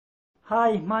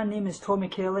Hi, my name is Tommy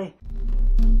Kelly.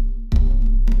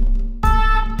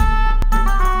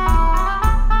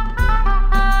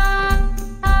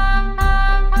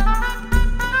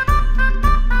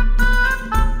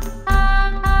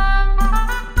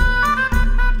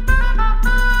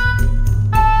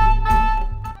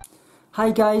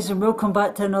 Hi guys, and welcome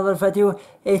back to another video.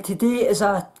 Today is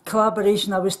a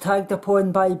collaboration I was tagged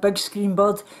upon by Big Screen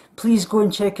Bird. Please go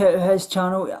and check out his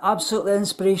channel. Absolutely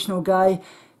inspirational guy.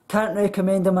 Can't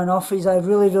recommend him enough. He's a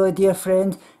really dear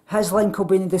friend. His link will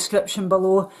be in the description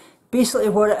below. Basically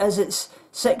what it is, it's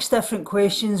 6 different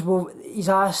questions he's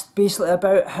asked basically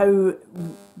about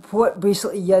what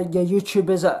basically your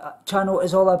YouTube channel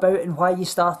is all about and why you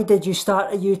started. Did you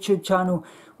start a YouTube channel?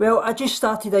 Well, I just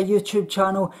started a YouTube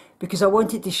channel because I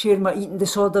wanted to share my eating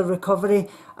disorder recovery.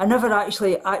 I never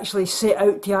actually set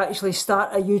out to actually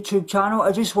start a YouTube channel.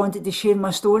 I just wanted to share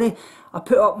my story. I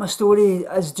put up my story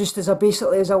as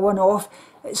a one-off.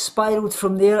 It spiraled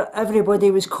from there. Everybody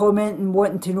was commenting,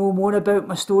 wanting to know more about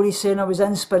my story, saying I was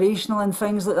inspirational and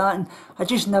things like that, and I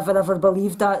just never ever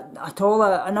believed that at all.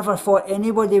 I never thought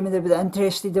anybody would be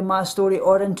interested in my story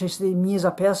or interested in me as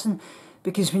a person.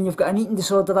 Because when you've got an eating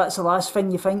disorder, that's the last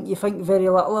thing you think. You think very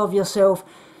little of yourself.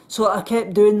 So I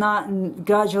kept doing that, and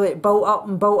gradually it built up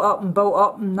and built up and built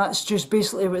up, and that's just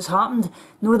basically what's happened.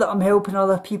 Know that I'm helping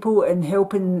other people and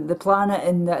helping the planet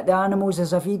and the animals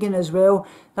as a vegan as well.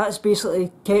 That's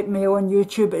basically kept me on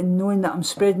YouTube, and knowing that I'm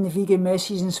spreading the vegan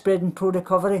message and spreading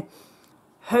pro-recovery.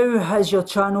 How has your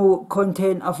channel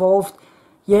content evolved?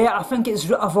 Yeah, I think it's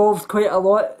evolved quite a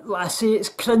lot. Like I say, it's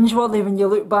cringeworthy when you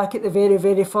look back at the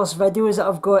very first videos that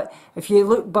I've got. If you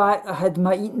look back, I had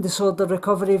my eating disorder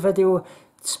recovery video.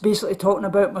 It's basically talking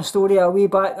about my story a way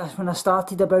back when I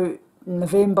started about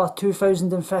November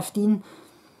 2015.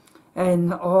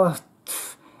 And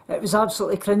it was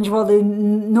absolutely cringeworthy.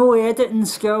 No editing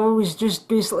skills, just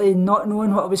basically not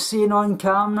knowing what I was saying on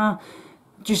camera.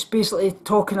 Just basically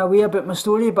talking away about my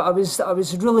story, but I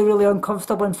was really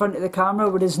uncomfortable in front of the camera,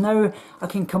 whereas now I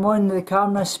can come on the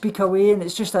camera, speak away, and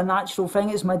it's just a natural thing.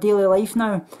 It's my daily life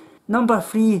now. Number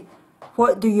 3,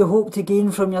 what do you hope to gain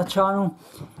from your channel?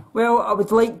 Well, I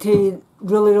would like to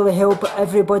really help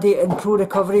everybody in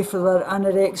pro-recovery for their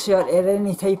anorexia or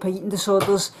any type of eating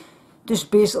disorders.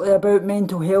 Just basically about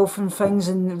mental health and things,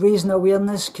 and raising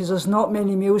awareness, because there's not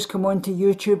many males come onto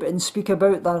YouTube and speak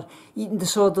about their eating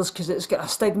disorders because it's got a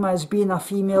stigma as being a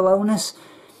female illness.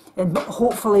 And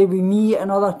hopefully with me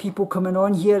and other people coming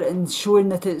on here and showing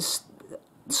that it's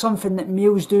something that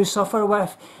males do suffer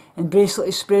with, and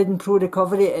basically spreading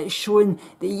pro-recovery, it's showing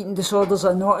that eating disorders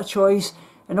are not a choice.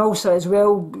 And also as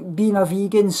well, being a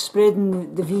vegan,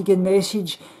 spreading the vegan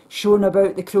message, showing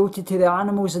about the cruelty to the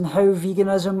animals and how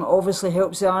veganism obviously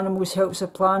helps the animals, helps the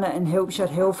planet, and helps your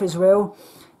health as well.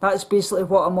 That's basically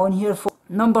what I'm on here for.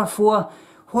 Number 4,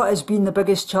 what has been the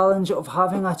biggest challenge of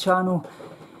having a channel?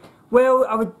 Well,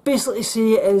 I would basically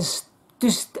say is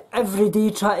just every day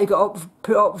try to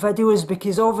put up videos,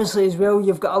 because obviously as well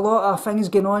you've got a lot of things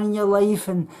going on in your life,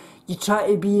 and you try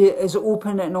to be as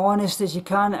open and honest as you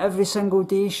can every single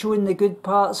day, showing the good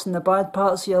parts and the bad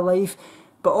parts of your life,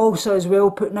 but also as well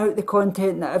putting out the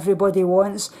content that everybody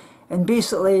wants, and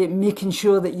basically making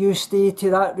sure that you stay to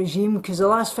that regime, because the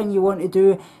last thing you want to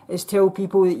do is tell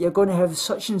people that you're going to have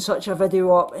such and such a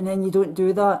video up and then you don't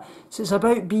do that. So it's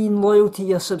about being loyal to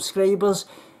your subscribers,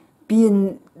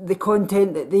 being the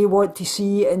content that they want to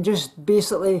see, and just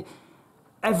basically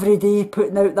every day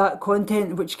putting out that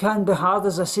content, which can be hard,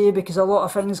 as I say, because a lot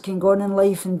of things can go on in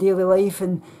life and daily life,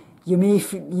 and you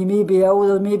may be ill,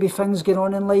 there may be things going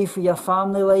on in life with your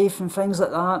family life and things like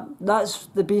that. That's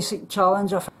the basic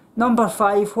challenge. Number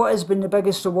 5, what has been the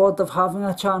biggest reward of having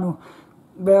a channel?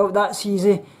 Well, that's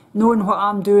easy. Knowing what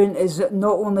I'm doing is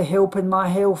not only helping my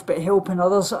health, but helping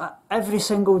others. Every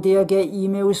single day I get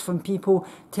emails from people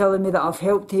telling me that I've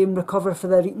helped them recover for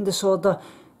their eating disorder.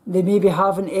 They maybe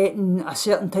haven't eaten a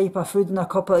certain type of food in a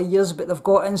couple of years, but they've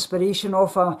got inspiration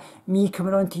off of me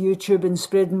coming onto YouTube and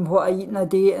spreading what I eat in a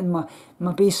day, and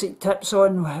my basic tips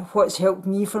on what's helped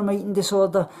me for my eating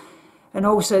disorder. And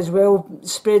also as well,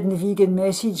 spreading the vegan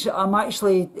message. I'm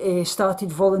actually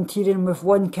started volunteering with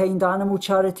One Kind Animal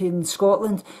Charity in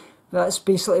Scotland. That's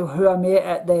basically who I met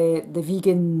at the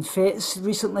vegan fetes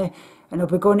recently. And I'll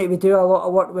be going to do a lot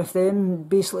of work with them,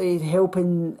 basically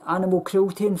helping animal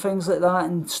cruelty and things like that,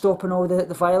 and stopping all the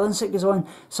violence that goes on.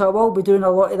 So I will be doing a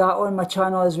lot of that on my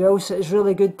channel as well, so it's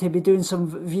really good to be doing some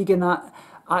vegan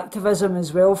activism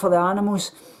as well for the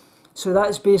animals. So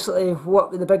that's basically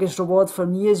what the biggest reward for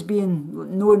me has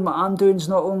been, knowing what I'm doing is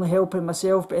not only helping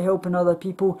myself but helping other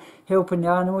people, helping the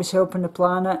animals, helping the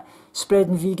planet,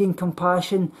 spreading vegan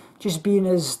compassion, just being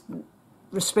as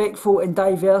respectful and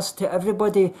diverse to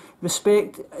everybody.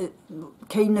 Respect,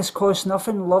 kindness costs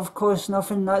nothing, love costs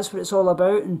nothing. That's what it's all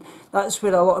about, and that's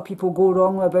where a lot of people go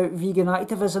wrong about vegan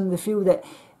activism. They feel that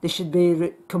there should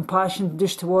be compassion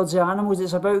just towards the animals.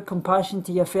 It's about compassion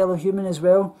to your fellow human as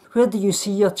well. Where do you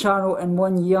see your channel in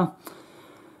 1 year?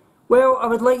 Well, I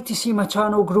would like to see my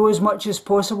channel grow as much as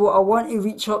possible. I want to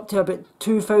reach up to about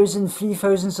 2,000,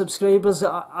 3,000 subscribers.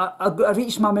 I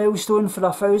reached my milestone for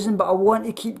 1,000, but I want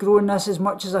to keep growing this as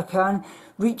much as I can,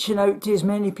 reaching out to as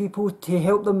many people to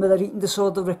help them with their eating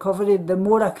disorder recovery. The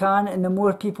more I can, and the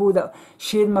more people that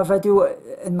share my video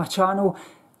in my channel,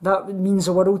 that means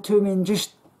the world to me. And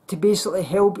just to basically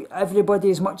help everybody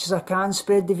as much as I can,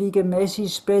 spread the vegan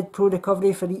message, spread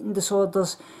pro-recovery for eating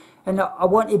disorders. And I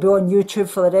want to be on YouTube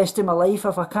for the rest of my life.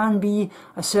 If I can be,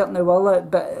 I certainly will.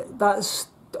 But that's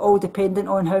all dependent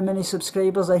on how many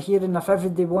subscribers are here, and if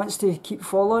everybody wants to keep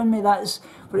following me, that's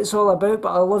what it's all about.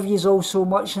 But I love yous all so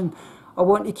much, and I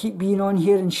want to keep being on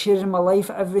here and sharing my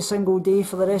life every single day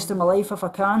for the rest of my life if I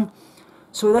can.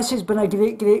 So this has been a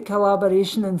great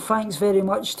collaboration, and thanks very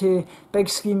much to Big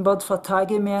Screen Bird for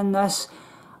tagging me in this.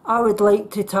 I would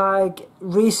like to tag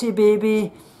Racy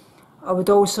Baby. I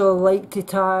would also like to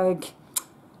tag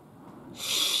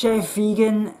Chef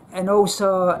Vegan, and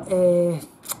also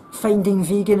Finding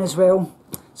Vegan as well.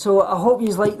 So I hope you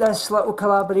like this little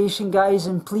collaboration, guys,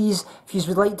 and please, if you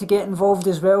would like to get involved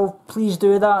as well, please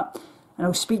do that. And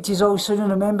I'll speak to you all soon.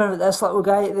 And remember that this little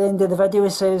guy at the end of the video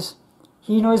says,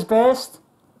 he knows best.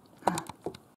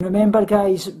 Remember,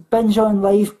 guys, binge on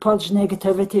life, purge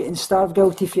negativity and starve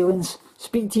guilty feelings.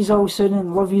 Speak to you all soon,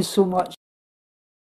 and love you so much.